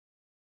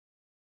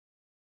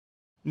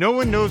No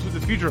one knows what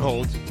the future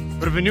holds,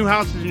 but if a new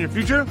house is in your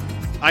future,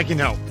 I can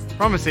help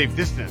from a safe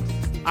distance.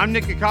 I'm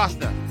Nick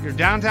Acosta, your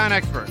downtown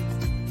expert,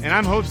 and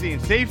I'm hosting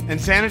safe and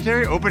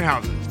sanitary open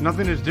houses.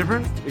 Nothing is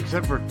different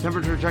except for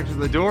temperature checks at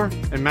the door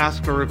and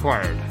masks are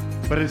required.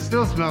 But it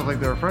still smells like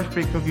there are fresh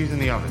baked cookies in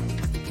the oven.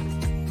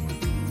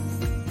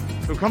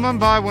 So come on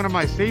by one of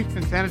my safe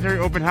and sanitary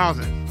open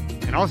houses,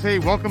 and I'll say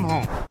welcome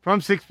home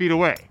from 6 feet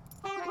away.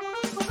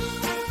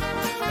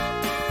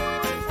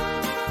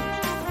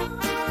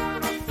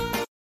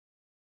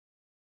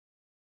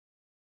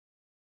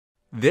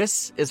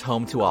 This is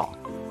Home to All,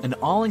 an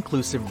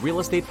all-inclusive real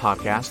estate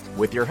podcast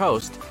with your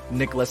host,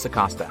 Nicholas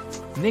Acosta.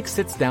 Nick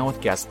sits down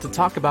with guests to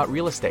talk about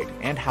real estate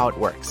and how it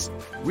works.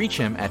 Reach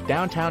him at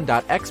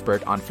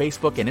downtown.expert on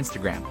Facebook and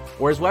Instagram,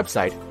 or his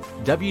website,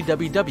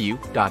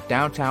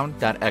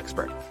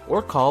 www.downtown.expert,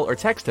 or call or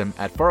text him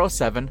at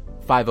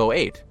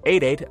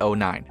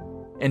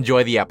 407-508-8809.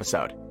 Enjoy the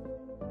episode.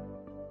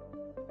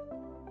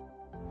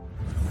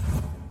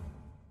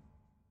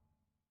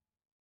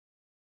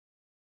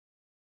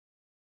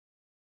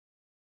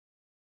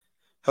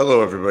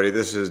 Hello, everybody.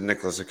 This is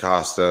Nicholas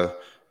Acosta,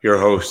 your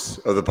host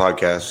of the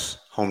podcast,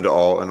 Home to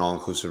All, an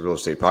all-inclusive real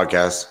estate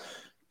podcast,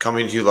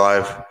 coming to you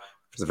live for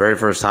the very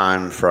first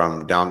time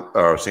from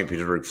St.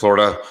 Petersburg,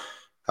 Florida.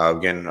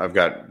 Again, I've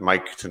got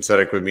Mike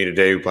Tinsetic with me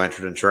today,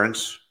 Blanchard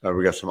Insurance.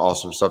 We got some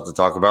awesome stuff to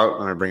talk about. I'm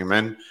going to bring him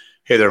in.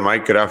 Hey there,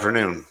 Mike. Good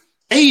afternoon.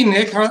 Hey,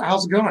 Nick.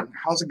 How's it going?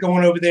 How's it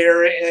going over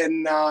there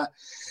in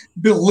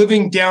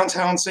living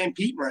downtown St.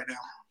 Pete right now?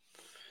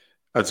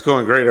 It's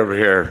going great over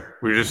here.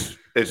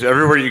 It's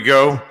everywhere you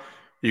go,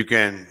 you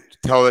can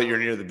tell that you're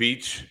near the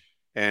beach,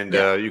 and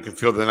you can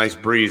feel the nice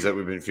breeze that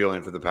we've been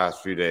feeling for the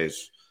past few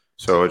days.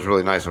 So it's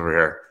really nice over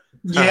here.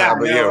 Yeah, how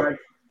about you?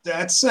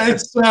 It's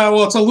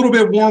a little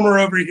bit warmer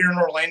over here in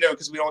Orlando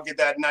because we don't get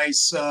that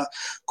nice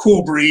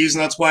cool breeze,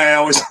 and that's why I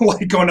always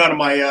like going down to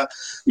my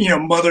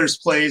mother's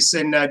place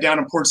and down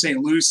in Port St.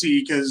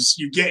 Lucie, because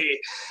you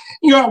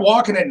out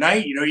walking at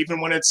night,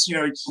 even when it's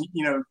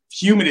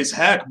humid as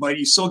heck, but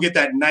you still get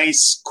that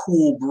nice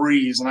cool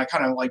breeze, and I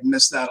kind of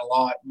miss that a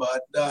lot.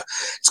 But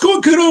it's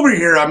going good over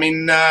here. I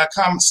mean,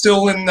 I'm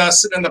still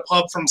sitting in the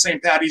pub from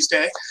St. Patty's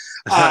Day.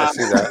 I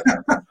see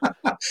that.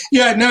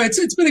 Yeah, no,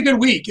 it's been a good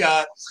week.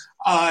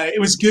 It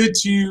was good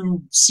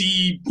to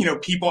see,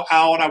 people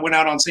out. I went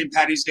out on St.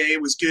 Patty's Day.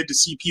 It was good to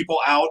see people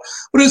out,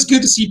 but it was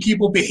good to see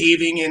people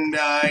behaving and,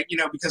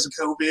 because of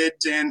COVID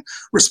and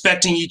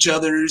respecting each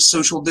other's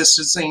social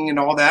distancing and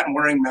all that and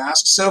wearing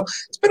masks. So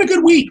it's been a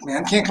good week,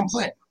 man. Can't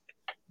complain.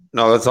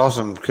 No, that's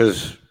awesome,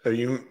 because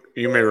you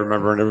may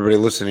remember, and everybody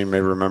listening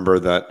may remember,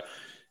 that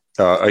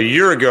a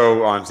year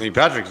ago on St.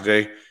 Patrick's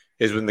Day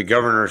is when the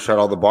governor shut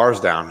all the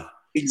bars down.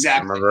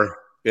 Exactly. Remember?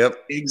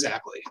 Yep.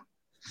 Exactly.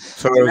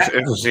 So it was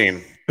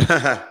interesting.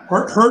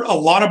 hurt a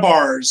lot of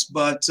bars,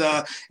 but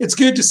it's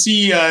good to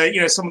see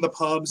some of the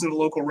pubs and the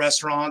local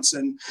restaurants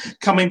and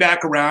coming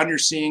back around. You're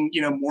seeing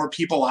more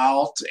people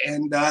out,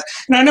 and I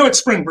know it's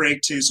spring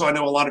break too, so I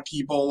know a lot of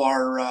people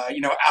are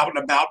out and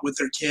about with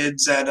their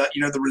kids at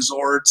the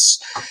resorts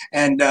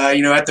and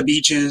at the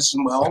beaches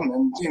and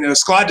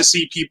it's glad to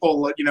see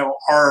people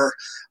are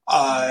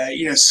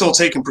still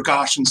taking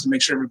precautions to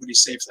make sure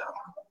everybody's safe though.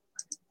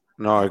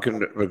 No, I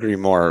couldn't agree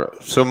more.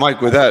 So,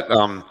 Mike, with that,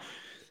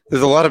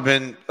 there's a lot of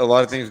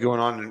things going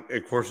on,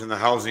 of course, in the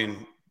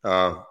housing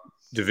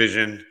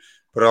division,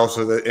 but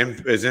also that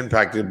is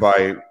impacted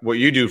by what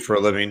you do for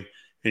a living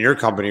in your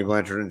company,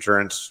 Blanchard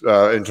Insurance,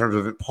 in terms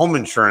of home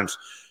insurance.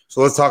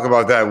 So let's talk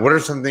about that. What are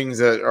some things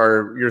that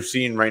you're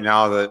seeing right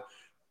now that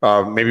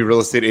maybe real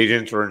estate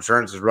agents or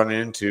insurance is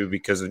running into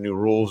because of new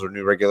rules or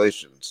new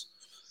regulations?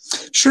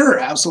 Sure,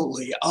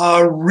 absolutely.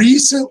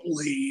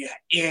 Recently,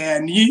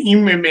 and you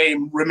may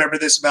remember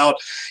this about,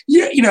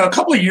 a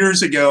couple of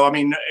years ago, I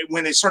mean,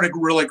 when they started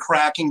really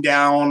cracking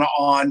down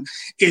on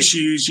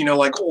issues,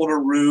 like older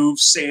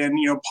roofs and,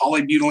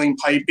 polybutylene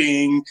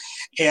piping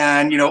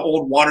and,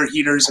 old water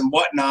heaters and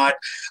whatnot,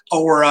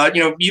 or,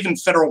 even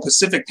Federal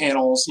Pacific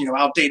panels,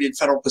 outdated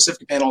Federal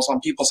Pacific panels on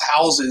people's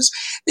houses,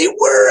 they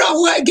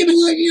were giving,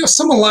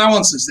 some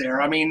allowances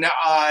there. I mean,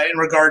 in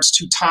regards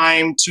to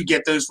time to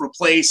get those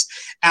replaced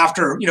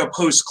after,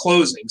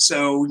 post-closing.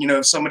 So,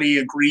 if somebody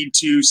agreed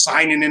to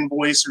sign an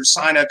invoice or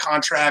sign a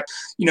contract,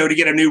 to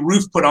get a new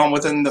roof put on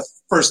within the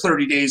first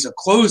 30 days of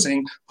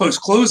closing,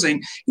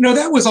 post-closing,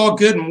 that was all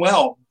good and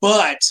well.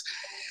 But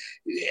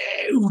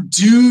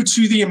due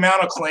to the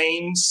amount of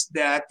claims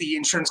that the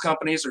insurance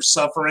companies are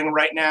suffering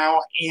right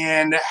now,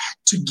 and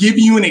to give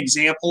you an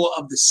example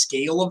of the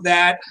scale of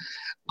that,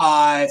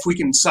 if we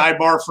can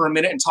sidebar for a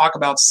minute and talk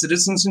about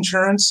Citizens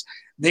Insurance,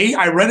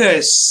 I read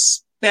a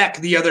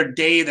spec the other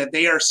day that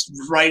they are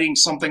writing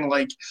something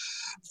like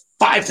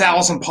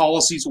 5,000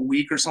 policies a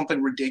week or something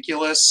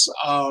ridiculous.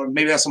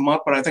 Maybe that's a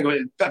month, but I think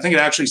it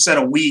actually said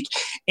a week.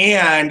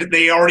 And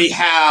they already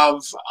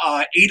have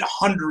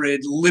 800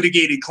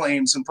 litigated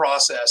claims in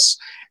process.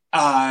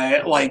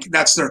 like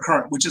that's their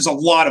current, which is a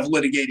lot of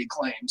litigated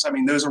claims. I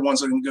mean, those are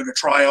ones that can go to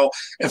trial,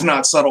 if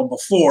not settled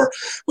before.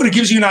 But it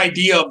gives you an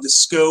idea of the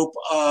scope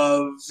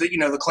of,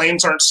 the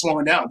claims aren't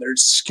slowing down. They're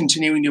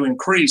continuing to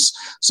increase.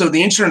 So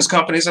the insurance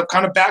companies have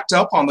kind of backed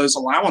up on those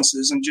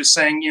allowances and just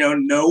saying,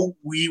 no,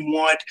 we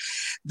want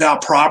the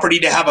property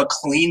to have a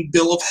clean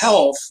bill of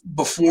health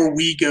before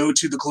we go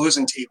to the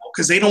closing table,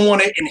 because they don't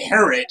want to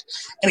inherit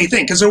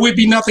anything, because there would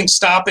be nothing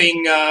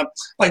stopping.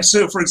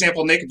 So for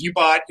example, Nick, if you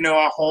bought,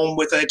 a home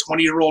with a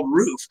 20-year-old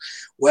roof,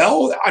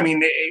 well, I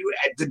mean,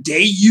 the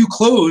day you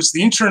close,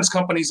 the insurance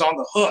company's on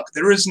the hook.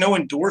 There is no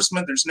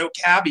endorsement. There's no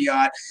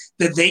caveat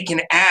that they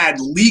can add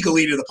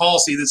legally to the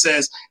policy that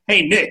says,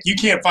 hey, Nick, you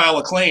can't file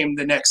a claim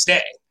the next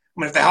day.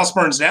 I mean, if the house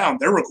burns down,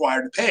 they're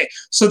required to pay.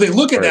 So they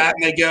look at that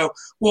and they go,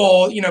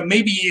 well,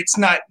 maybe it's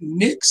not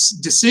Nick's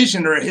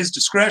decision or his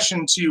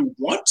discretion to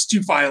want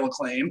to file a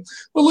claim.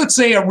 But let's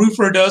say a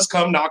roofer does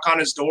come knock on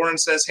his door and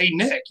says, hey,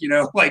 Nick,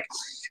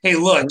 hey,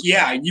 look,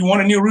 yeah, you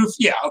want a new roof?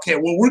 Yeah, okay,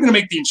 well, we're going to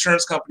make the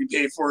insurance company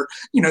pay for,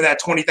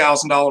 that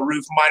 $20,000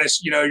 roof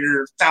minus,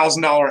 your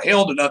 $1,000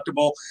 hail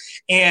deductible,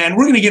 and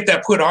we're going to get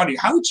that put on you.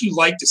 How would you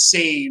like to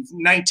save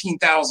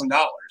 $19,000?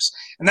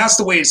 And that's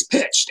the way it's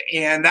pitched,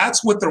 and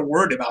that's what they're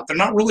worried about. They're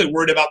not really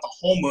worried about the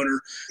homeowner.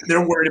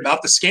 They're worried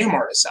about the scam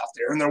artists out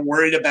there, and they're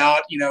worried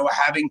about,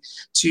 having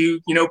to,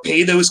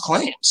 pay those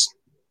claims.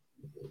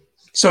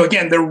 So,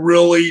 again, they're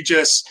really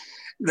just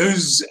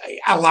those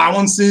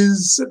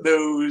allowances,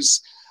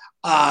 those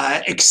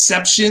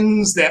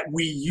exceptions that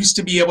we used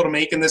to be able to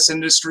make in this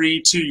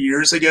industry 2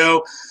 years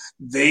ago,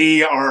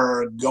 they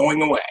are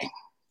going away.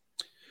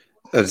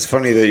 It's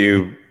funny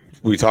that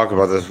we talk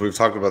about this. We've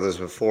talked about this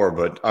before,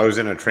 but I was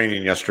in a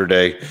training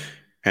yesterday,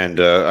 and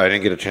I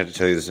didn't get a chance to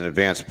tell you this in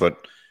advance, but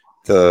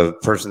the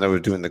person that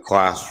was doing the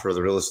class for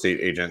the real estate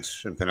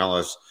agents in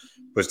Pinellas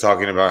was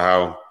talking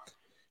about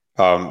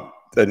how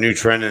the new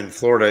trend in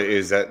Florida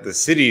is that the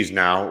cities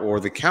now, or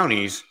the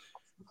counties,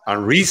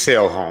 on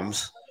resale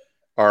homes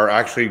are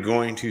actually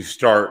going to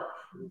start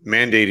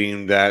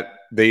mandating that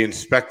they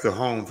inspect the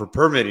home for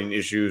permitting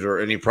issues or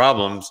any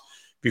problems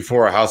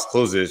before a house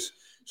closes.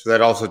 So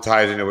that also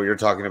ties into what you're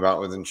talking about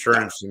with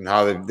insurance and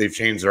how they've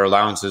changed their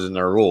allowances and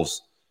their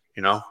rules,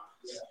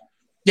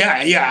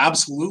 Yeah,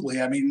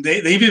 absolutely. I mean,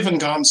 they've even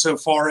gone so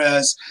far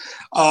as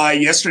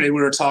yesterday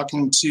we were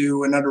talking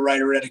to an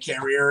underwriter at a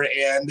carrier,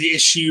 and the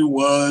issue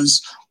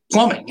was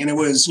plumbing, and it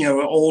was,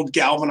 old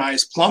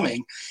galvanized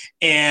plumbing.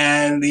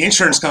 And the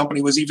insurance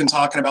company was even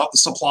talking about the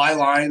supply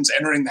lines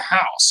entering the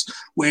house,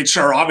 which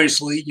are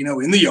obviously,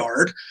 in the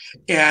yard.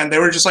 And they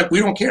were just like, we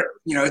don't care.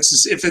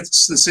 If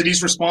it's the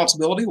city's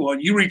responsibility, well,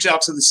 you reach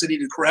out to the city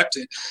to correct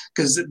it,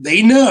 because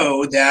they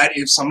know that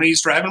if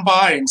somebody's driving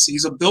by and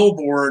sees a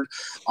billboard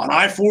on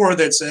I-4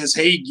 that says,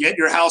 hey, get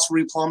your house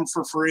replumbed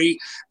for free,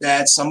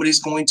 that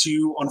somebody's going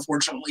to,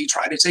 unfortunately,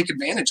 try to take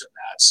advantage of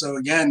that. So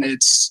again,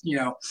 it's,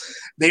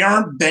 they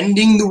aren't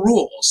bending the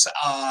rules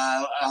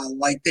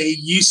like they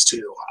used to.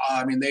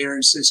 I mean,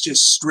 it's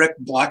just strict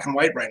black and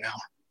white right now.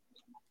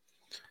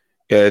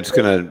 Yeah, it's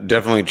going to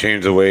definitely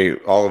change the way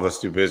all of us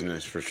do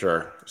business for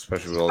sure,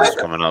 especially with all this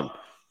coming up.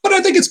 But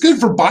I think it's good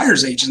for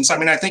buyers agents. I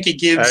mean, I think it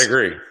gives I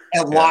agree.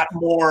 a lot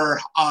more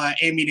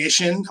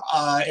ammunition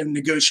in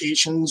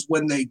negotiations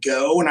when they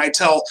go. And I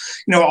tell,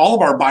 all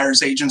of our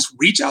buyers agents,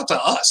 reach out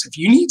to us. If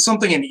you need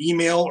something in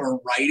email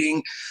or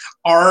writing,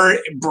 our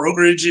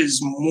brokerage is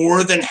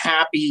more than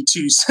happy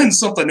to send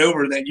something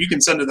over that you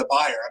can send to the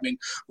buyer. I mean,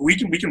 we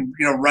can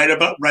write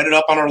it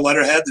up on our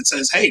letterhead that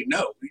says, hey,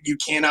 no, you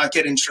cannot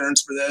get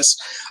insurance for this,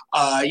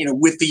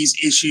 with these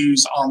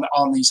issues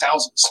on these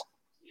houses.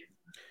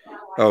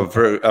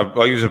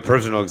 I'll use a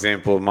personal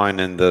example of mine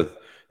in the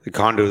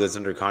condo that's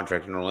under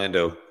contract in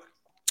Orlando.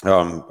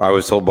 I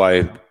was told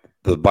by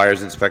the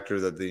buyer's inspector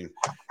that the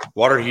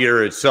water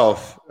heater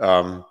itself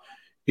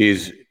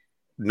is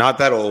not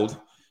that old,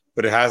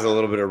 but it has a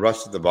little bit of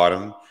rust at the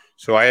bottom.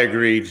 So I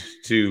agreed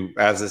to,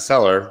 as a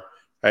seller,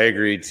 have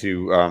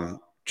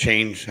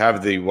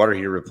the water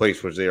heater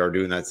replaced, which they are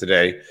doing that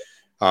today,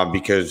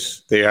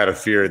 because they had a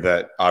fear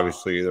that,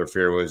 obviously their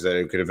fear was that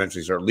it could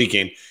eventually start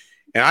leaking.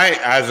 And I,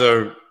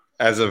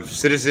 as a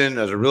citizen,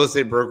 as a real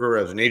estate broker,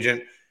 as an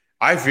agent,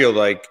 I feel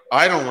like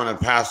I don't want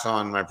to pass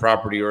on my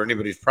property or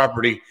anybody's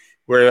property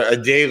where a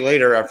day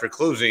later after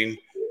closing,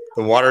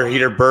 the water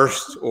heater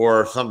bursts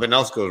or something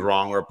else goes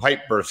wrong or a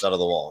pipe bursts out of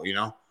the wall,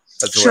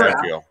 That's the way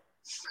I feel.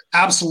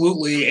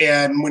 Absolutely.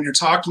 And when you're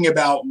talking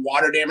about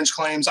water damage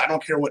claims, I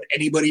don't care what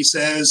anybody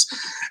says.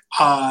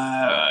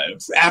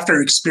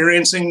 After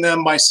experiencing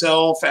them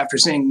myself, after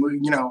seeing,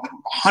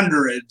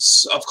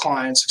 hundreds of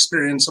clients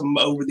experience them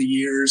over the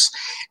years,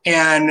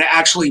 and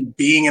actually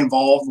being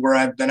involved where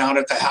I've been out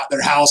at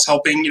their house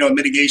helping, a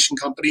mitigation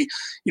company,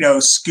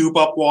 scoop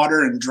up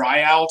water and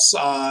dry outs.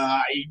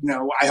 I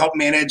help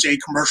manage a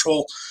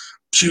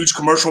huge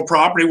commercial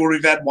property where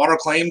we've had water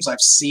claims.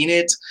 I've seen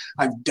it,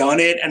 I've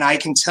done it, and I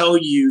can tell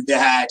you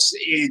that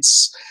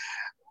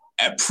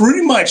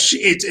Pretty much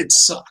it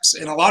sucks.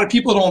 And a lot of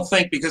people don't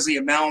think because the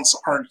amounts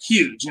aren't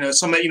huge. A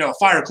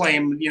fire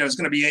claim, is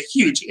going to be a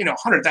huge,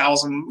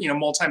 100,000,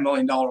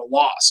 multi-million-dollar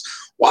loss.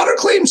 Water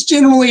claims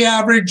generally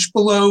average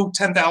below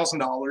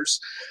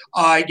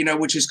 $10,000,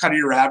 which is kind of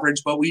your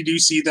average, but we do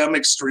see them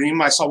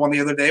extreme. I saw one the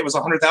other day. It was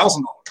a $100,000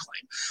 claim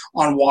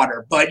on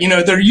water, but,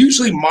 they're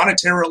usually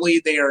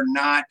monetarily, they are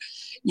not,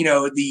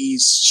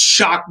 these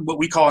shock, what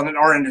we call in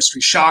our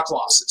industry, shock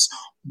losses.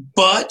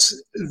 But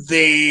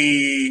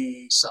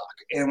they suck.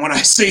 And when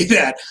I say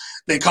that,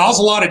 they cause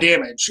a lot of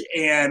damage.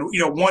 And,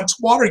 once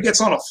water gets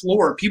on a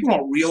floor, people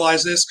don't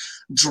realize this.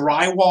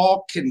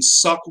 Drywall can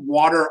suck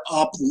water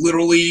up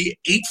literally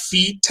 8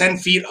 feet, 10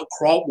 feet,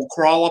 will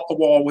crawl up the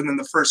wall within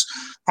the first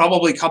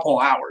probably couple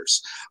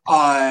hours.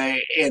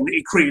 And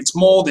it creates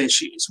mold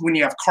issues. When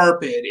you have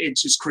carpet, it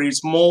just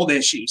creates mold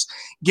issues.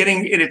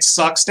 It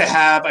sucks to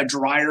have a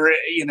dryer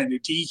in a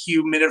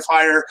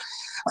dehumidifier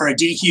or a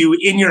DHU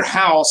in your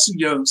house,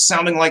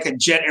 sounding like a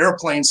jet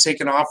airplane's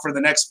taking off for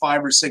the next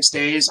 5 or 6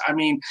 days. I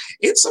mean,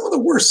 it's some of the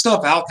worst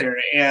stuff out there.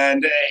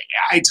 And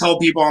I tell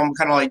people, I'm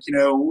kind of like,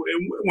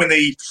 when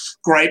they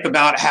gripe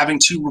about having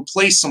to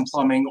replace some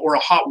plumbing or a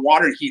hot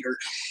water heater,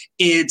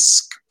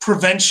 it's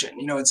prevention.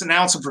 It's an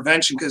ounce of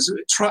prevention because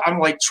I'm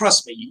like,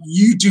 trust me,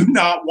 you do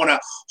not want to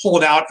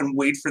hold out and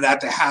wait for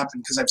that to happen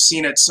because I've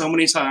seen it so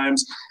many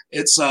times.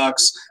 It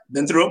sucks.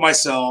 Been through it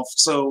myself.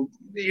 So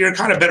you're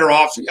kind of better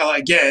off,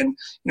 again,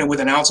 with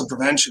an ounce of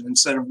prevention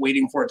instead of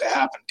waiting for it to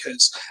happen.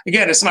 Because,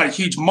 again, it's not a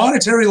huge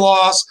monetary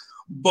loss,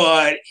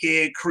 but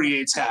it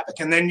creates havoc.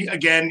 And then,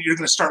 again, you're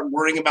going to start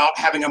worrying about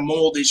having a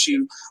mold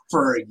issue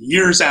for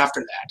years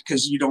after that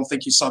because you don't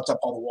think you sucked up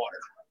all the water.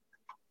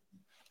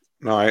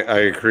 No, I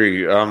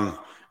agree. I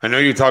know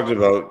you talked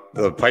about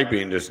the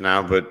piping just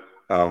now, but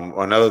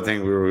another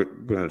thing we were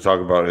going to talk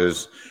about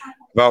is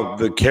about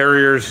the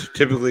carriers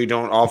typically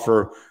don't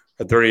offer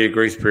a 30-day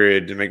grace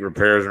period to make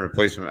repairs and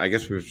replacement. I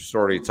guess we've just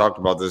already talked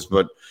about this,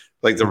 but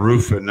like the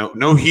roof and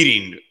no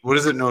heating. What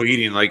is it? No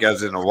heating, like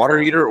as in a water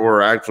heater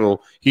or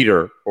actual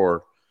heater,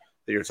 or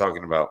that you're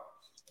talking about?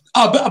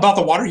 About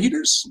the water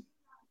heaters?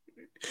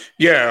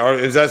 Yeah, or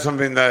is that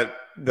something that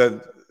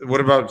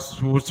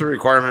what's the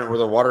requirement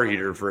with a water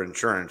heater for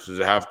insurance? Does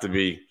it have to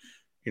be,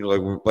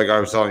 like I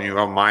was telling you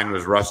how mine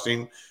was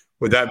rusting?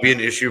 Would that be an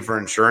issue for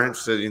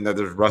insurance, that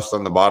there's rust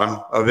on the bottom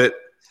of it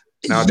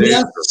nowadays?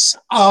 Yes.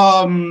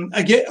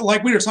 Again,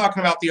 like we were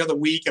talking about the other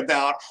week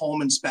about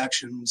home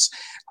inspections,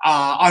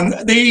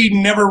 they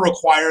never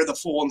require the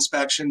full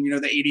inspection,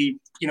 the 80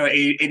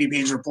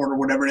 page report or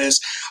whatever it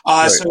is.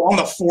 Right. So on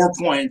the 4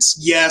 points,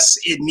 yes,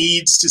 it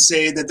needs to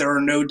say that there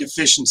are no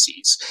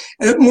deficiencies.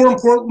 And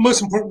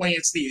most importantly,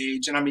 it's the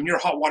age. And I mean, your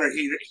hot water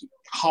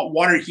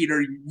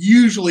heater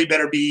usually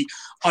better be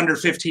under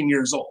 15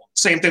 years old.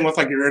 Same thing with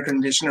like your air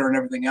conditioner and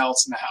everything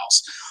else in the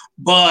house.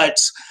 But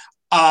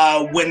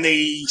when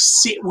they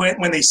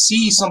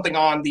see something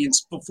on the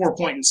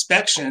 4-point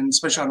inspection,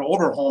 especially on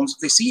older homes, if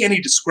they see any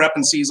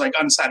discrepancies like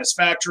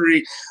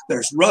unsatisfactory,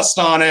 there's rust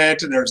on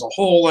it, there's a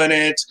hole in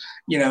it,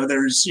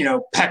 there's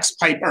PEX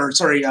pipe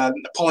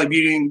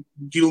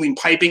polybutylene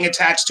piping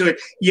attached to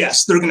it.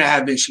 Yes, they're going to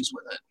have issues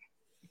with it.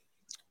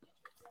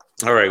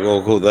 All right,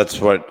 well, cool. That's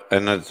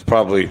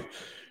probably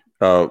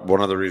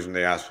one of the reasons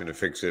they asked me to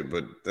fix it.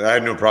 But I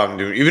had no problem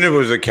doing it. Even if it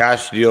was a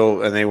cash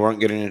deal and they weren't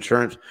getting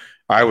insurance,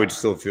 I would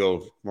still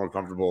feel more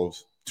comfortable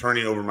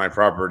turning over my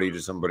property to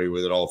somebody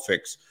with it all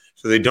fixed,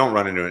 so they don't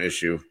run into an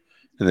issue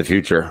in the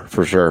future,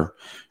 for sure.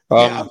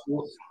 Yeah,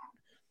 absolutely.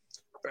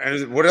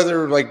 And what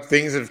other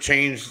things have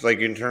changed,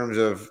 in terms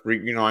of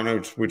I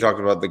know we talked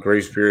about the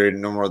grace period,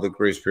 no more of the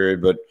grace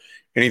period, but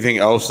anything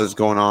else that's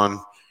going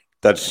on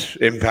that's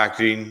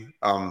impacting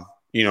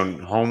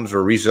homes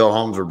or resale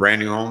homes or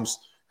brand new homes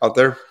out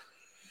there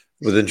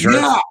with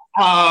insurance? Yeah.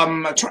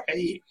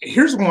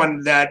 Here's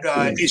one that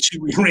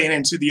issue we ran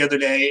into the other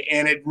day,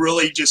 and it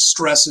really just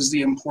stresses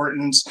the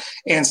importance.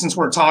 And since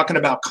we're talking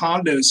about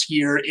condos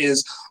here,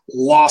 is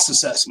loss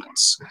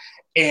assessments.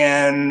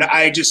 And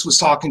I just was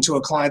talking to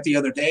a client the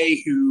other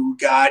day who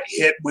got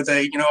hit with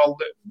a,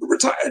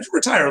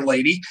 retired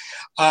lady,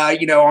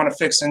 on a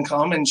fixed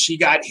income, and she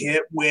got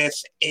hit with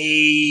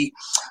a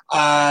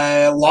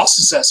loss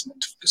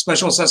assessment,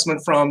 special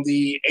assessment from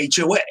the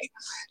HOA.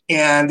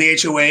 And the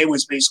HOA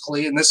was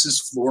basically, and this is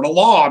Florida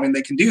law, I mean,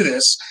 they can do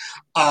this.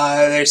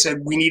 They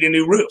said, we need a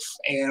new roof.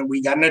 And we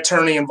got an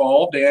attorney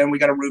involved, and we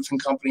got a roofing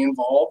company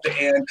involved.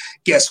 And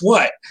guess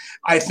what?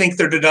 I think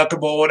their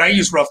deductible, and I'll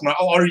use rough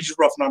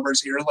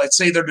numbers here. Let's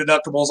say their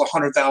deductible is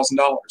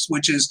 $100,000,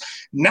 which is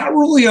not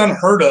really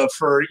unheard of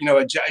for, a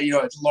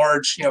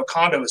large,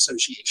 condo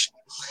association.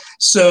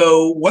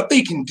 So what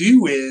they can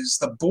do is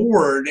the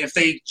board, if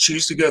they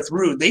choose to go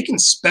through, they can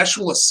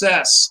special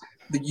assess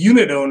the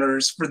unit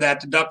owners for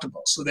that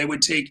deductible. So they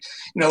would take,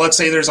 let's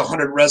say there's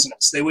 100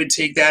 residents. They would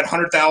take that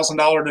 $100,000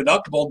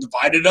 deductible,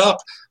 divide it up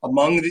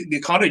among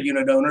the condo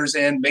unit owners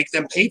and make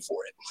them pay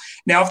for it.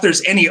 Now, if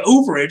there's any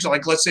overage,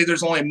 like let's say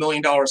there's only $1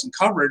 million in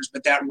coverage,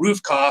 but that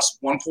roof costs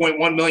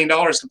 $1.1 million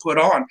to put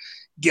on,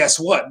 guess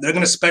what? They're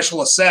going to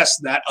special assess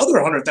that other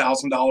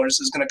 $100,000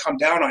 is going to come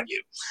down on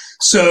you.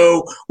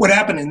 So what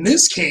happened in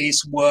this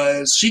case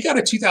was she got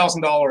a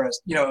 $2,000, I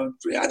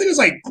think it was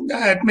like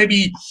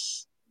maybe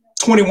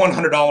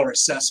 $2,100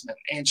 assessment.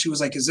 And she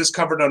was like, is this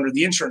covered under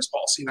the insurance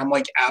policy? And I'm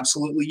like,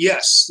 absolutely,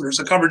 yes. There's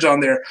a coverage on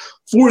there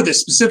for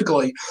this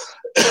specifically,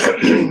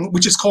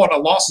 which is called a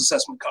loss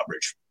assessment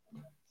coverage.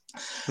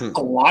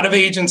 A lot of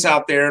agents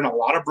out there and a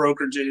lot of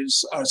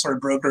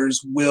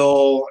brokers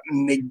will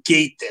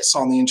negate this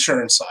on the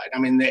insurance side. I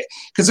mean,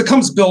 because it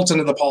comes built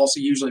into the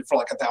policy usually for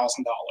like $1,000.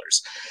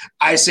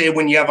 I say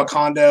when you have a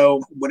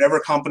condo,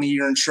 whatever company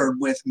you're insured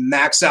with,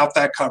 max out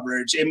that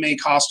coverage. It may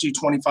cost you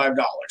 $25.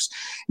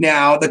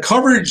 Now, the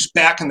coverage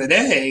back in the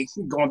day,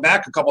 going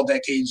back a couple of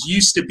decades,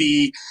 used to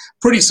be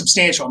pretty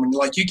substantial. I mean,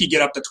 like you could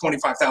get up to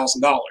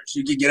 $25,000.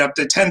 You could get up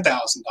to $10,000.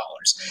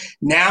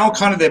 Now,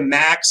 kind of the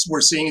max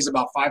we're seeing is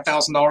about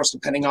 $5,000,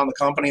 depending on the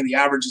company. The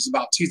average is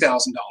about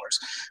 $2,000.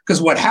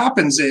 Because what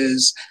happens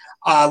is,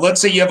 let's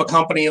say you have a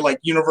company like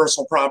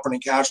Universal Property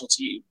and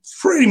Casualty.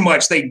 Pretty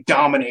much they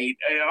dominate.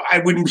 I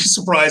wouldn't be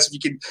surprised if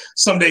you could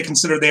someday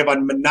consider they have a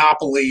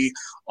monopoly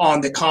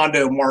on the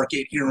condo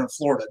market here in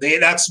Florida.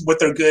 That's what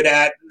they're good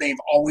at. They've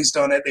always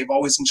done it. They've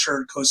always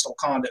insured coastal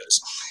condos.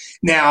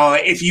 Now,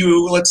 if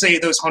you, let's say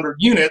those 100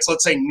 units,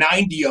 let's say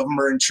 90 of them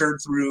are insured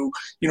through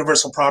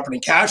Universal Property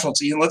and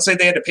Casualty, and let's say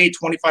they had to pay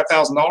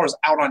 $25,000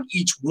 out on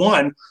each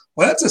one,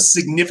 well, that's a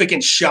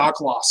significant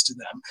shock loss to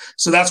them.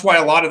 So that's why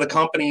a lot of the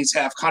companies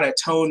have kind of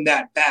toned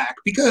that back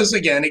because,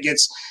 again, it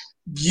gets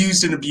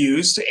used and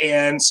abused,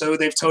 and so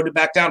they've toned it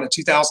back down to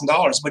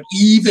 $2,000. But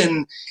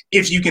even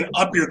if you can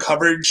up your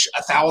coverage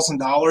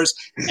 $1,000,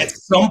 at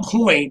some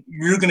point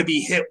you're going to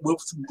be hit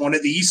with one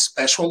of these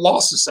special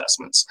loss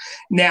assessments.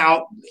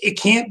 Now, it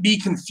can't be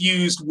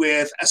confused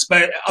with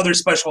other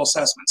special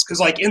assessments because,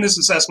 like in this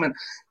assessment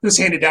that was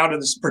handed down to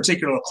this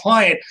particular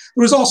client,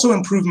 there was also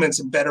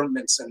improvements and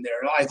betterments in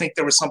there. I think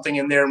there was something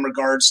in there in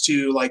regards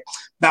to like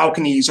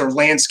balconies or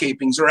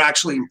landscapings or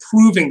actually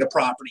improving the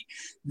property.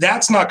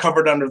 That's not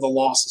covered under the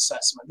loss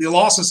assessment. The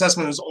loss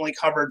assessment is only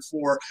covered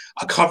for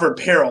a covered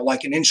peril,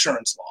 like an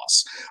insurance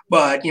loss.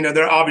 But,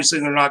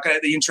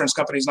 the insurance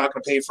company is not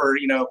going to pay for,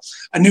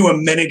 a new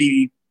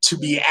amenity to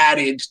be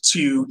added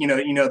to,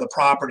 the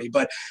property.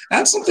 But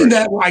that's something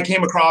that I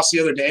came across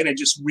the other day, and it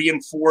just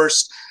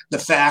reinforced the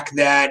fact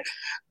that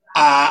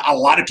a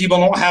lot of people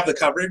don't have the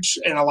coverage,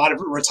 and a lot of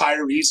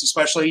retirees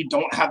especially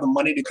don't have the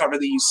money to cover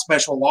these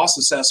special loss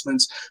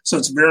assessments. So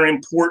it's very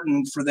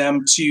important for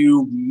them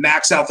to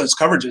max out those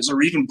coverages,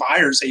 or even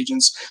buyers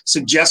agents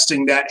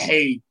suggesting that,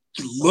 hey,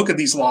 look at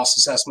these loss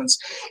assessments.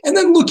 And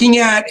then looking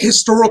at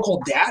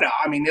historical data.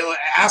 I mean,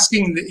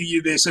 asking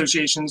the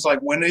associations, like,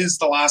 when is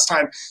the last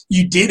time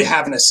you did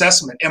have an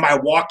assessment? Am I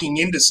walking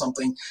into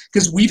something?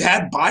 Because we've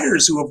had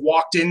buyers who have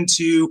walked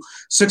into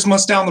 6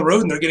 months down the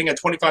road and they're getting a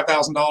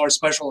 $25,000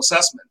 special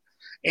assessment.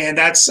 And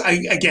that's,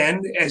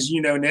 again, as you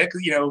know, Nick,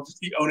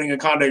 owning a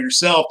condo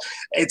yourself,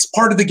 it's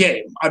part of the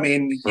game. I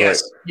mean,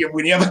 yes,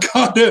 when you have a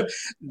condo,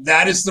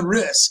 that is the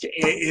risk.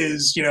 It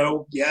is,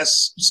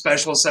 yes,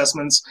 special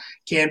assessments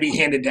can be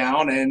handed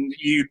down and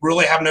you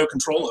really have no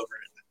control over it.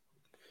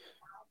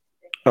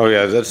 Oh,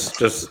 yeah, that's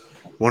just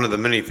one of the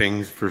many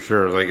things for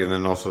sure. Like, and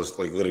then also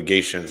like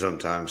litigation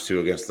sometimes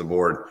too against the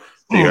board.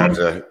 You have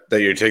to,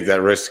 that you take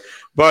that risk.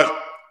 But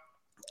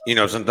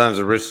sometimes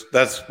the risk,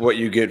 that's what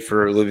you get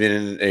for living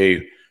in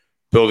a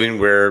building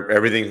where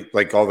everything,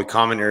 like all the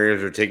common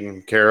areas are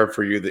taken care of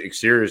for you, the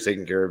exterior is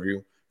taken care of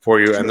for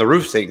you, and the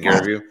roof's taken care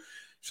of you.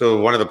 So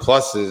one of the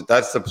pluses,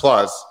 that's the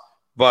plus.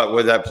 But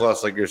with that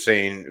plus, like you're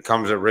saying, it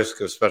comes at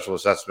risk of special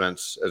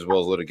assessments as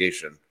well as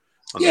litigation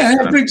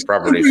on those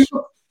properties.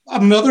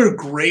 Another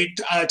great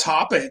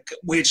topic,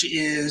 which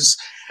is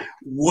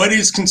when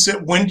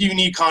do you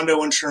need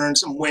condo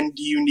insurance and when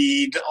do you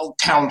need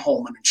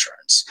townhome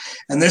insurance?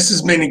 And this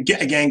has been,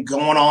 again,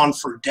 going on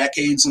for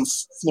decades in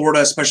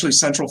Florida, especially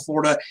Central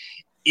Florida.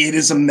 It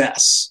is a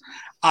mess.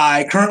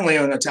 I currently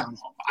own a townhome.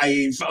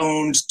 I've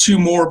owned 2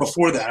 more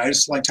before that. I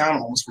just like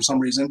townhomes for some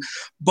reason.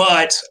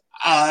 But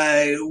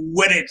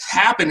what it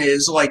happened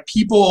is, like,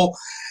 people,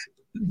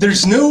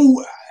 there's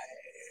no –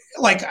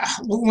 like,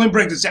 let me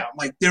break this down.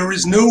 Like, there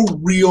is no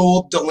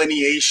real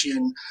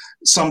delineation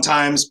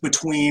sometimes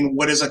between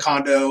what is a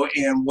condo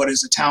and what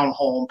is a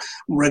townhome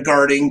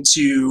regarding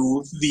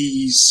to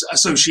these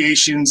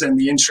associations and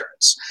the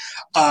insurance.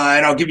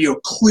 And I'll give you a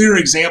clear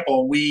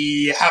example.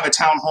 We have a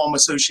townhome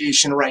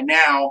association right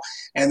now,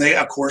 and they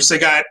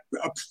got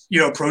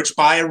approached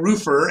by a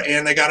roofer,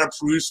 and they got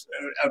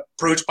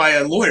approached by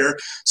a lawyer.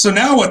 So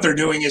now what they're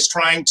doing is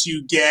trying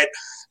to get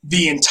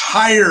the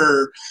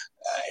entire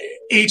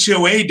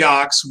HOA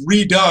docs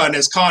redone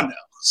as condos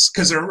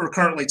because they're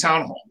currently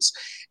townhomes.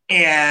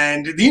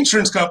 And the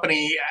insurance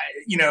company,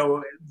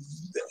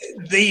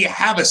 they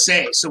have a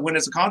say. So when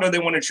it's a condo, they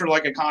want to insure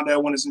like a condo.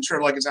 When it's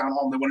insured like a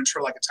townhome, they want to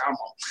insure like a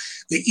townhome.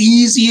 The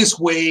easiest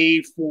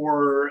way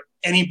for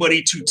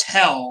anybody to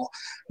tell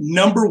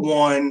Number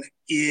one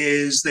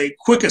is the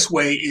quickest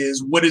way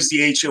is what is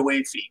the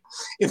HOA fee?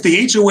 If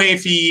the HOA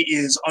fee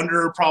is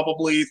under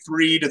probably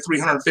 $300 to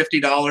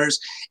 $350,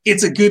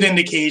 it's a good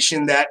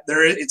indication that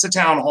it's a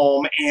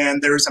townhome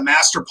and there's a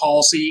master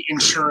policy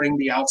ensuring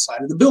the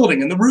outside of the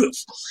building and the roof.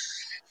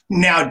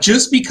 Now,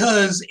 just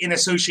because an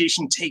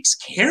association takes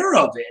care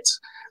of it,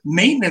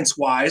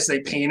 maintenance-wise, they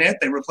paint it,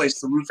 they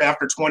replace the roof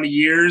after 20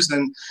 years,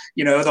 and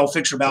they'll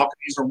fix your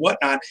balconies or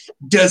whatnot,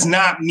 does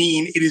not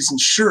mean it is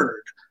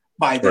insured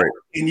by them. Right.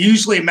 And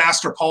usually a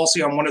master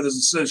policy on one of those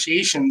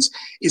associations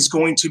is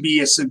going to be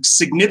a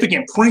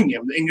significant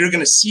premium, and you're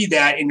going to see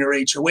that in your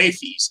HOA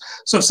fees.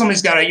 So if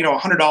somebody's got a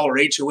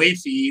 $100 HOA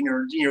fee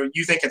and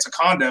you think it's a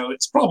condo,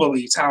 it's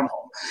probably a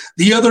townhome.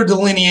 The other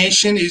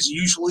delineation is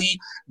usually,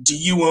 do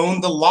you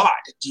own the lot?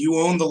 Do you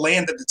own the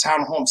land that the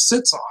townhome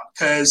sits on?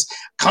 Because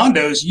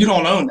condos, you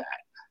don't own that.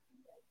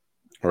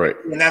 Right.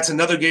 And that's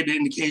another good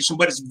indication,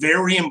 but it's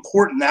very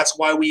important. That's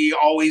why we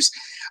always,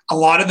 a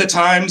lot of the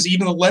times,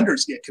 even the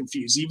lenders get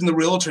confused, even the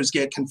realtors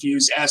get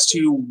confused as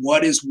to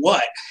what is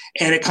what.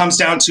 And it comes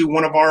down to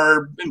one of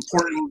our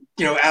important,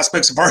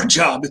 aspects of our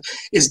job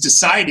is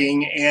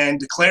deciding and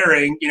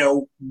declaring,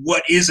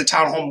 what is a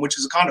townhome, which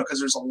is a condo, because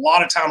there's a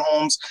lot of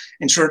townhomes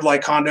insured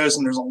like condos,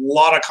 and there's a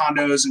lot of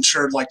condos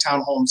insured like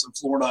townhomes in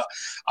Florida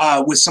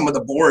with some of the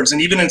boards. And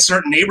even in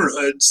certain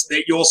neighborhoods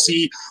that you'll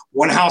see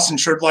one house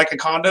insured like a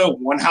condo,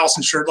 one house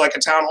insured like a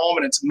townhome,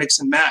 and it's mix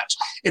and match.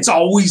 It's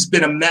always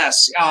been a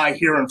mess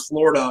here in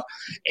Florida,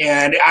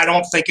 and I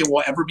don't think it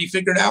will ever be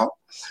figured out.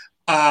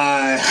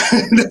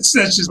 That's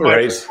just my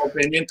personal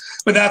opinion.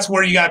 But that's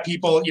where you got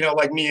people,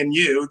 like me and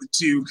you,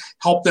 to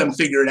help them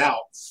figure it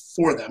out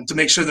for them, to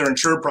make sure they're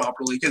insured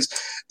properly. Because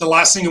the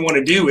last thing you want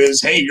to do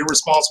is, hey, you're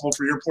responsible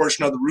for your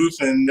portion of the roof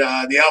and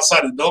the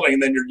outside of the building,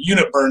 and then your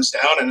unit burns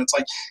down, and it's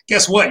like,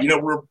 guess what?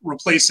 We're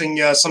replacing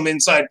some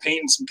inside paint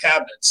and some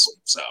cabinets.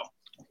 So.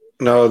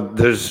 No,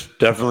 there's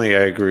definitely,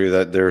 I agree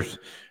that there's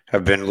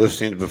have been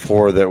listings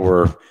before that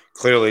were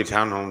clearly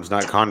townhomes,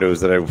 not condos,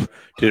 that I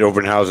did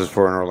open houses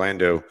for in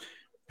Orlando.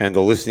 And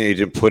the listing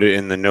agent put it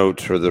in the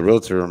notes or the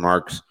realtor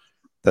remarks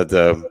that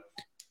the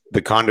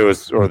condo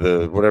or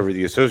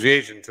the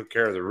association took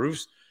care of the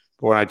roofs.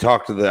 But when I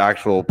talked to the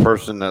actual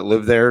person that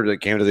lived there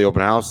that came to the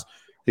open house,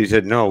 he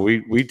said, no,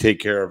 we take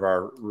care of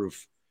our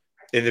roof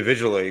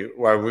individually.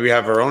 While we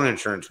have our own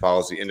insurance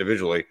policy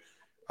individually.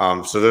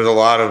 So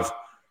there's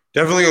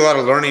definitely a lot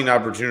of learning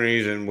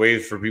opportunities and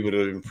ways for people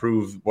to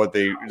improve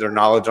their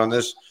knowledge on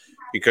this,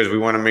 because we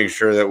want to make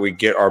sure that we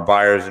get our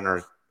buyers and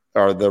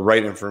our the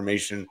right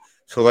information.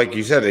 So like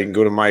you said, they can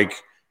go to Mike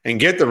and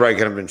get the right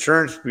kind of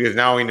insurance, because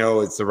now we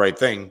know it's the right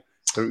thing.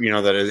 So,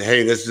 that is,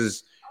 hey, this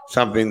is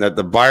something that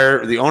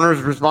the owner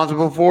is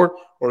responsible for,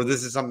 or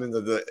this is something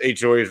that the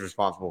HOA is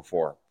responsible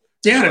for.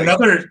 Yeah, and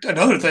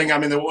another thing,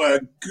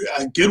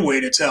 a good way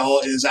to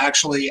tell is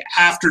actually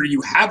after you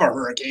have a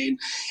hurricane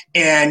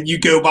and you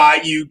go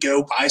by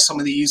some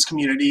of these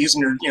communities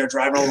and you're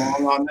driving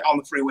along on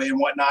the freeway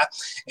and whatnot,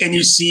 and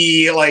you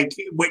see like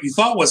what you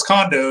thought was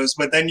condos,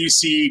 but then you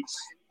see,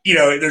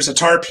 there's a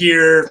tarp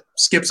here,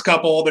 skips a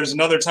couple, there's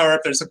another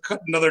tarp, there's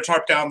another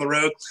tarp down the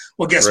road.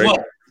 Well, guess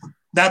what?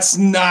 That's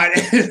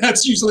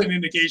usually an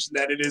indication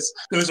that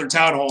those are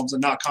townhomes and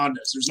not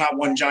condos. There's not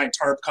one giant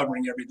tarp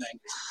covering everything.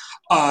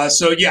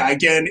 So yeah,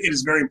 again, it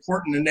is very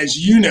important. And as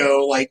you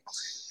know, like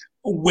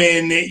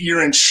when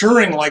you're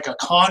insuring like a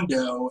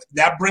condo,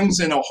 that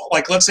brings in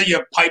let's say you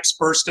have pipes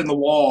burst in the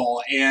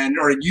wall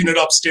or a unit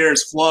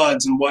upstairs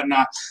floods and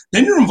whatnot,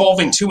 then you're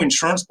involving two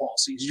insurance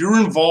policies. You're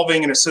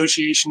involving an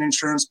association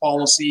insurance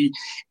policy,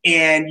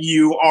 and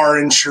you are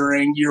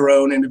insuring your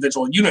own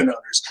individual unit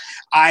owners.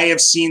 I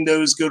have seen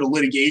those go to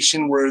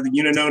litigation where the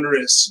unit owner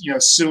is,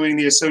 suing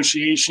the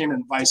association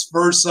and vice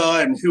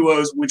versa, and who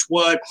owes which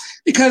what.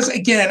 Because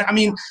again,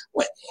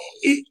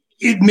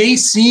 it may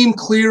seem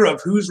clear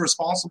of who's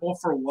responsible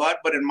for what,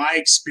 but in my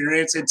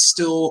experience, it's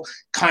still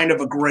kind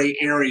of a gray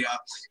area.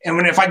 And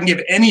if I can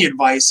give any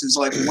advice, is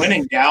like when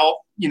in doubt,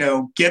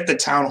 get the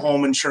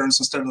townhome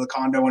insurance instead of the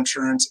condo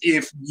insurance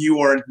if you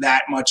are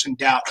that much in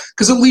doubt,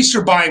 because at least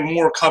you're buying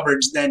more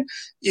coverage than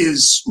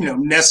is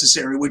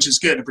necessary, which is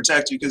good to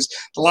protect you. Because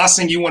the last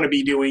thing you want to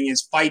be doing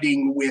is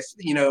fighting with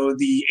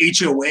the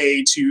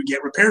HOA to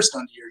get repairs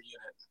done to your unit.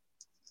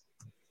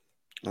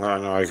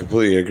 No, I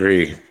completely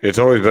agree. It's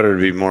always better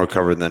to be more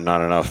covered than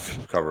not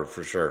enough covered,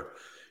 for sure.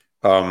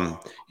 That's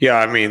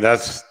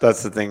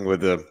the thing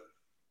with the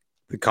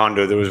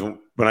condo. There was,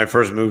 when I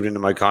first moved into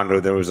my condo,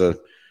 there was a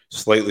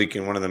slight leak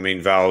in one of the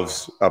main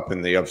valves up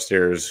in the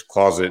upstairs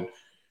closet,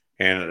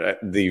 and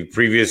the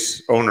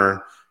previous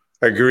owner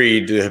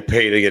agreed to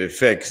pay to get it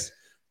fixed.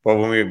 But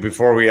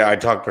I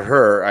talked to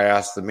her, I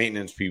asked the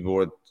maintenance people,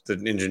 or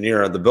the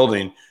engineer of the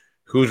building,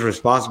 who's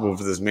responsible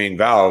for this main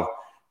valve.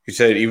 He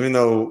said, even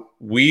though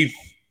we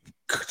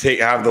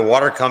have the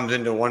water comes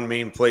into one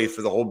main place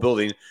for the whole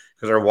building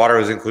because our water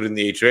is included in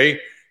the HOA,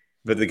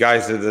 but the guy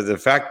said that the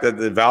fact that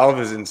the valve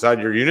is inside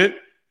your unit,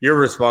 you're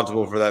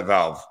responsible for that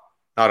valve,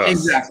 not us.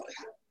 Exactly.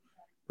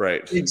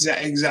 Right.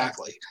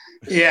 Exactly.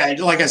 Yeah,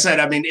 like I said,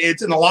 I mean,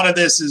 and a lot of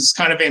this is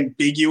kind of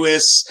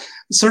ambiguous.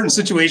 Certain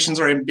situations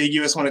are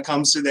ambiguous when it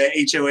comes to the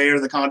HOA or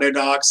the condo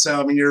docs.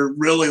 So, I mean, you're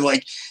really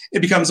like,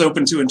 it becomes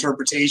open to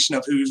interpretation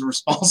of who's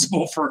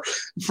responsible for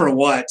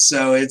what.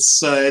 So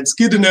it's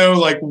good to know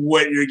like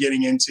what you're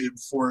getting into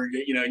before,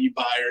 you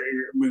buy or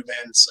you move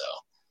in. So,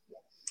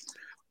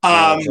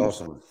 That's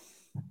awesome.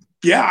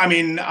 Yeah, I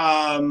mean,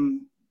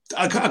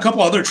 a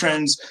couple other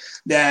trends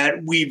that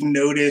we've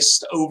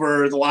noticed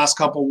over the last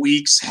couple of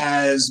weeks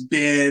has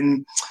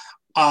been,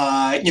 do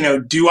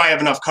I have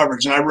enough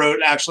coverage? And I wrote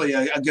actually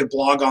a good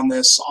blog on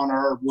this on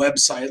our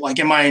website, like,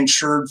 am I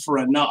insured for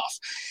enough?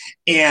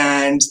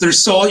 And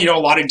there's still, a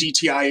lot of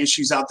DTI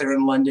issues out there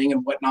in lending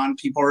and whatnot. And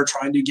people are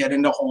trying to get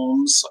into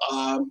homes,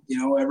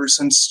 ever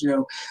since,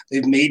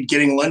 they've made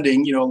getting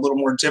lending, a little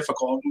more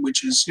difficult,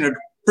 which is, to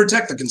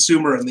protect the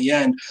consumer in the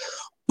end.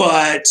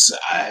 But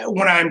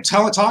when I'm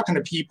talking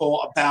to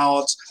people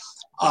about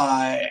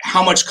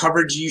how much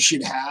coverage you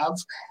should have,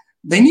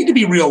 they need to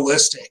be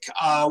realistic.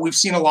 We've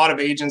seen a lot of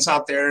agents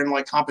out there in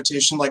like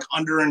competition, like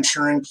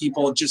underinsuring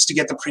people just to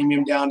get the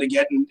premium down to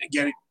get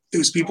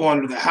those people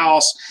under the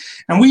house.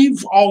 And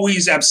we've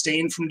always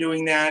abstained from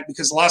doing that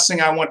because the last thing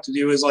I want to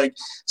do is like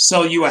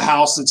sell you a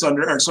house that's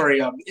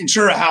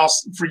insure a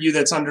house for you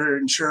that's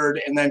underinsured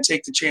and then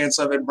take the chance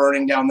of it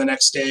burning down the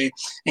next day.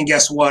 And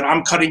guess what?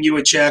 I'm cutting you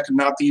a check and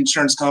not the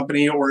insurance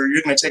company, or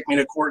you're going to take me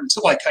to court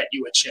until I cut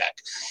you a check.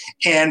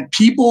 And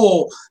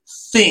people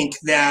think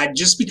that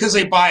just because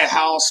they buy a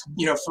house,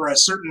 for a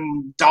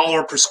certain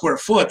dollar per square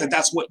foot,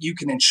 that's what you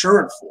can insure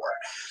it for.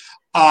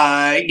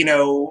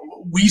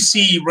 We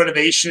see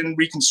renovation,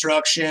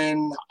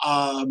 reconstruction,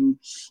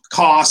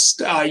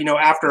 cost,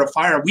 after a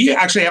fire. We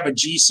actually have a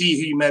GC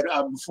who you met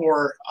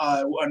before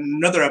on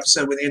another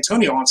episode with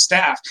Antonio on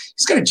staff.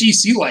 He's got a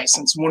GC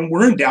license. When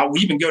we're in doubt, we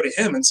even go to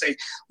him and say,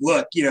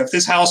 look, if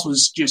this house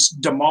was just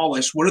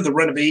demolished, what are the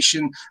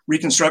renovation,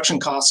 reconstruction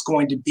costs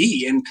going to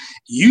be? And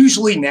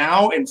usually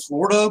now in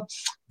Florida,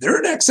 they're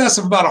in excess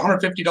of about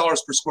 $150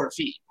 per square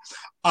feet.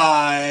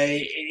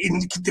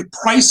 The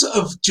price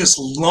of just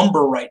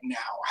lumber right now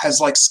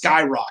has like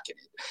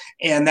skyrocketed.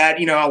 And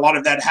that, a lot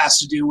of that has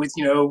to do with,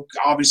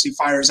 obviously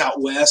fires out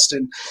west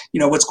and,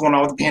 what's going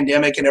on with the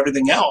pandemic and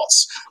everything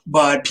else.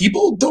 But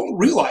people don't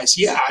realize,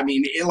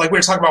 like we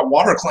were talking about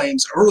water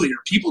claims earlier,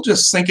 people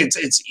just think it's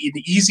an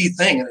easy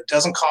thing and it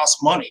doesn't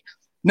cost money.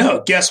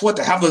 No, guess what?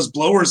 To have those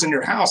blowers in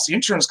your house, the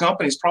insurance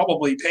company is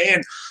probably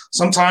paying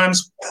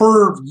sometimes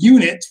per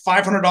unit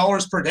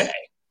 $500 per day.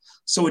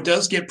 So it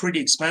does get pretty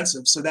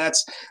expensive. So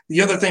that's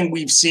the other thing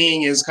we've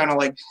seen is kind of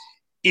like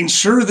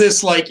insure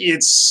this like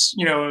it's,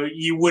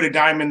 you would a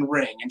diamond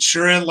ring.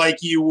 Insure it like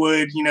you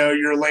would,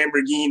 your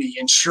Lamborghini.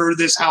 Insure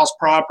this house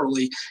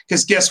properly.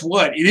 Because guess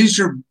what? It is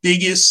your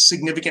biggest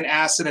significant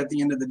asset at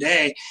the end of the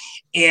day.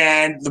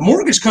 And the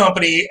mortgage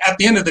company, at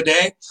the end of the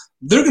day,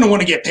 they're going to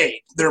want to get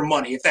paid their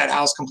money if that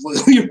house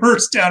completely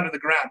bursts down to the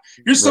ground.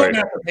 You're still going to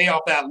have to pay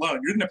off that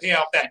loan. You're going to pay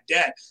off that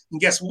debt. And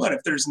guess what?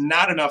 If there's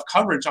not enough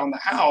coverage on the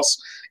house,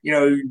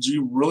 do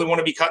you really want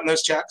to be cutting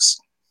those checks?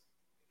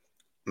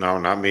 No,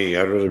 not me.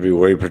 I'd rather be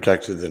way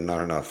protected than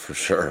not enough for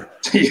sure.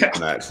 Yeah.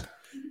 That's.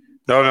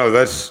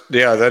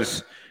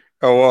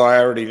 Oh, well, I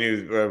already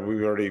knew.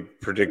 We already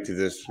predicted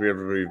this.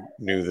 Everybody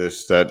knew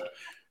this, that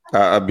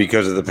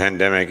because of the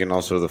pandemic and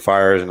also the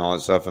fires and all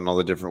that stuff and all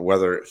the different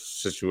weather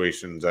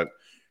situations that,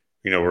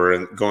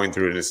 we're going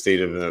through in a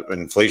state of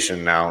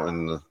inflation now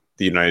in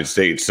the United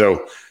States.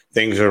 So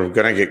things are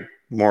going to get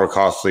more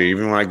costly.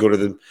 Even when I go to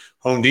the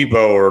Home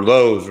Depot or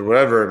Lowe's or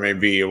whatever it may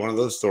be, one of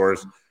those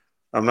stores,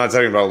 I'm not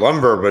talking about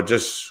lumber, but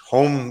just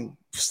home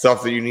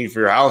stuff that you need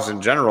for your house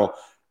in general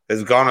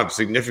has gone up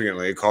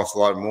significantly. It costs a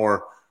lot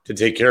more to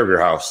take care of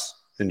your house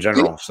in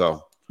general.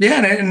 So.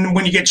 Yeah, and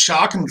when you get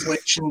shock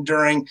inflation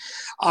during,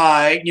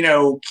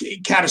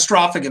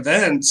 catastrophic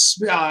events,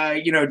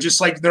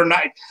 just like they're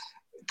not –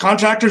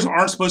 contractors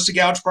aren't supposed to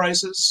gouge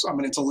prices. I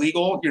mean, it's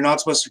illegal. You're not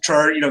supposed to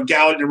charge,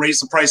 gouge and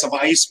raise the price of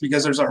ice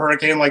because there's a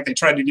hurricane like they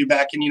tried to do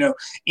back in,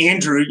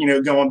 Andrew,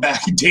 going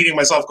back, dating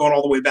myself, going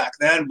all the way back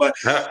then. But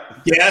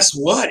guess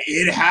what?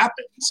 It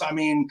happens. I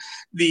mean,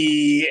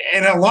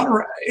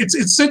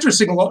 it's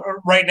interesting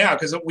right now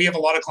because we have a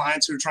lot of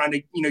clients who are trying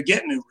to,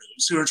 get new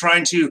roofs, who are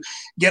trying to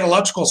get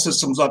electrical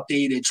systems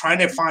updated, trying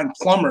to find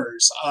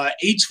plumbers,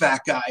 HVAC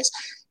guys.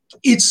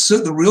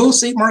 The real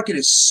estate market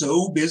is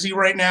so busy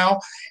right now.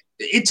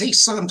 It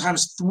takes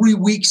sometimes 3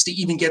 weeks to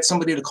even get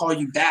somebody to call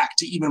you back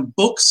to even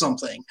book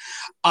something.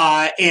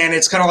 And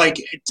it's kind of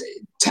like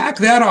tack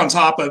that on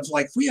top of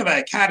like, if we have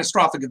a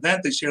catastrophic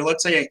event this year,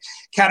 let's say a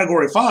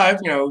category 5,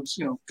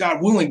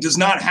 God willing does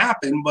not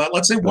happen, but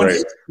let's say one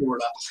hits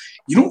Florida.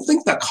 You don't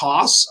think the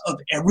cost of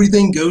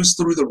everything goes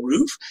through the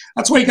roof?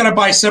 That's why you got to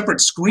buy separate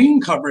screen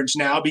coverage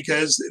now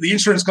because the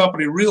insurance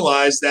company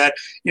realized that,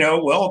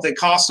 the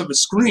cost of a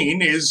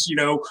screen is,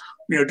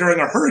 during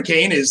a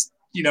hurricane is,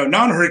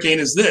 non-hurricane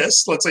is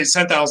this, let's say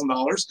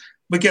 $10,000.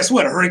 But guess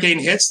what? A hurricane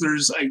hits,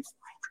 there's a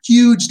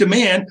huge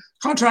demand.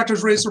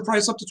 Contractors raise their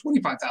price up to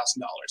 $25,000.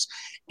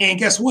 And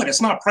guess what?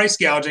 It's not price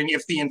gouging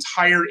if the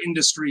entire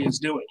industry is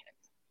doing it.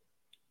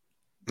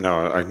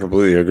 No, I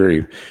completely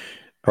agree.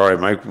 All right,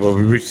 Mike. Well,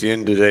 we reached the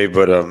end today,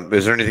 but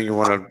is there anything you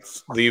want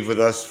to leave with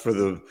us for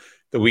the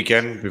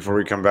weekend before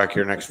we come back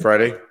here next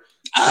Friday?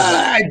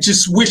 I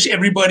just wish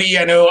everybody,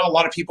 I know a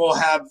lot of people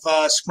have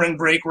spring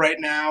break right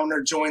now and are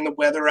enjoying the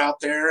weather out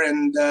there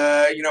and,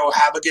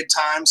 have a good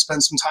time,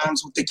 spend some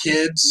times with the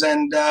kids.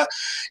 And that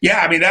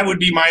would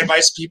be my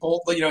advice to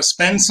people,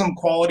 spend some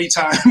quality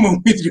time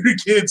with your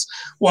kids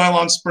while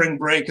on spring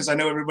break, because I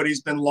know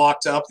everybody's been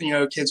locked up,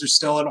 kids are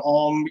still at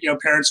home,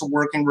 parents are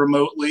working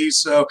remotely.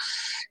 So,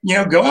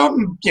 go out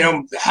and,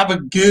 have a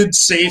good,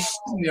 safe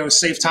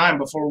time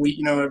before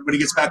everybody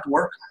gets back to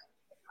work.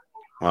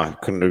 I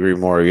couldn't agree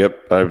more.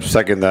 Yep, I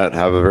second that.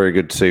 Have a very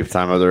good, safe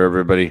time out there,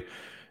 everybody,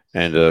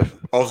 and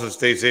also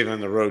stay safe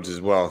on the roads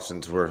as well.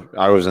 Since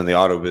I was in the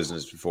auto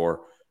business before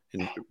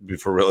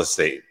real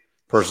estate,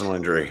 personal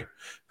injury.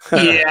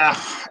 Yeah,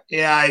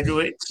 I do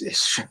it.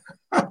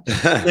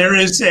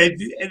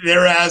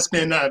 There has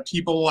been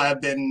people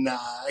have been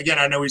again.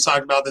 I know we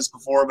talked about this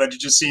before, but it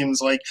just seems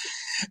like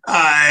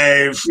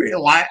I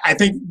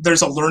think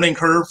there's a learning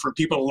curve for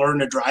people to learn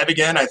to drive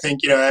again. I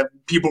think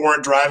people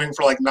weren't driving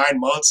for like 9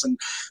 months, and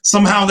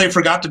somehow they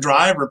forgot to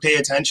drive or pay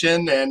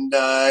attention. And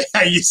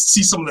you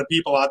see some of the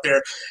people out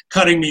there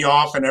cutting me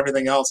off and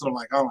everything else, and I'm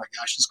like, oh my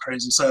gosh, it's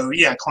crazy. So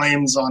yeah,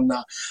 claims on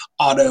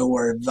auto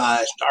are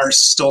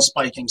still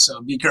spiking. So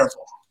be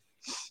careful.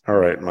 All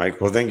right, Mike.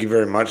 Well, thank you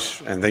very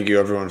much. And thank you,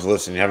 everyone, for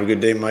listening. Have a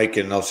good day, Mike,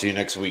 and I'll see you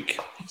next week.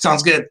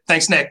 Sounds good.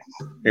 Thanks, Nick.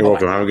 You're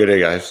welcome. Have a good day,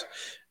 guys.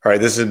 All right,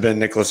 this has been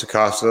Nicholas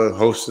Acosta,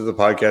 host of the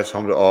podcast,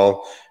 Home to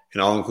All, an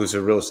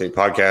all-inclusive real estate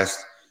podcast.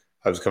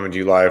 I was coming to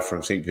you live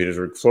from St.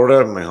 Petersburg,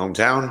 Florida, my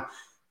hometown.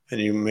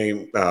 And you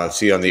may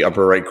see on the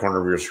upper right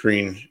corner of your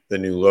screen the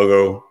new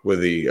logo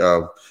with the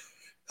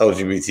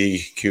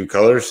LGBTQ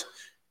colors.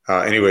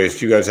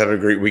 Anyways, you guys have a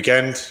great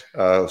weekend.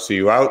 I'll see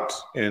you out,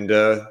 and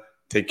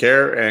take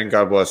care, and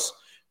God bless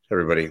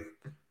everybody.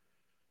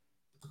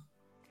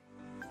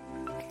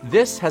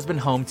 This has been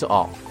Home to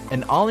All,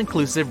 an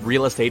all-inclusive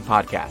real estate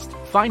podcast.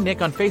 Find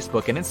Nick on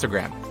Facebook and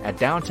Instagram at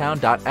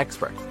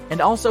downtown.expert,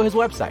 and also his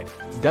website,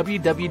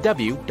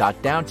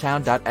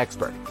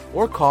 www.downtown.expert,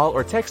 or call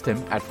or text him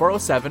at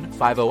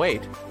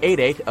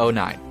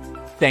 407-508-8809.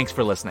 Thanks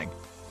for listening.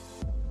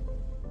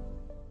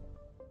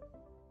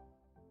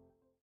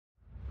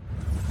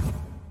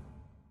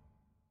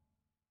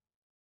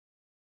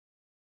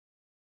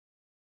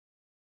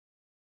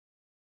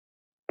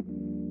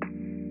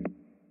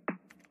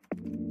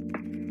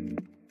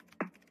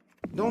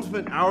 Don't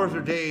spend hours or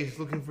days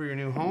looking for your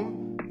new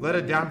home. Let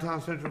a downtown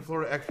Central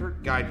Florida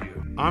expert guide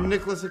you. I'm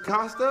Nicholas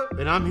Acosta,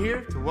 and I'm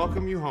here to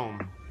welcome you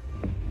home.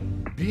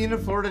 Being a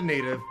Florida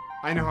native,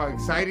 I know how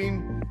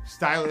exciting,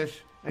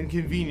 stylish, and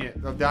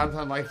convenient the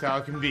downtown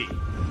lifestyle can be.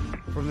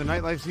 From the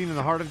nightlife scene in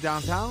the heart of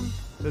downtown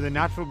to the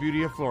natural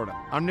beauty of Florida.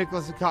 I'm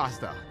Nicholas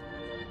Acosta,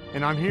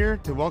 and I'm here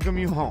to welcome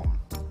you home.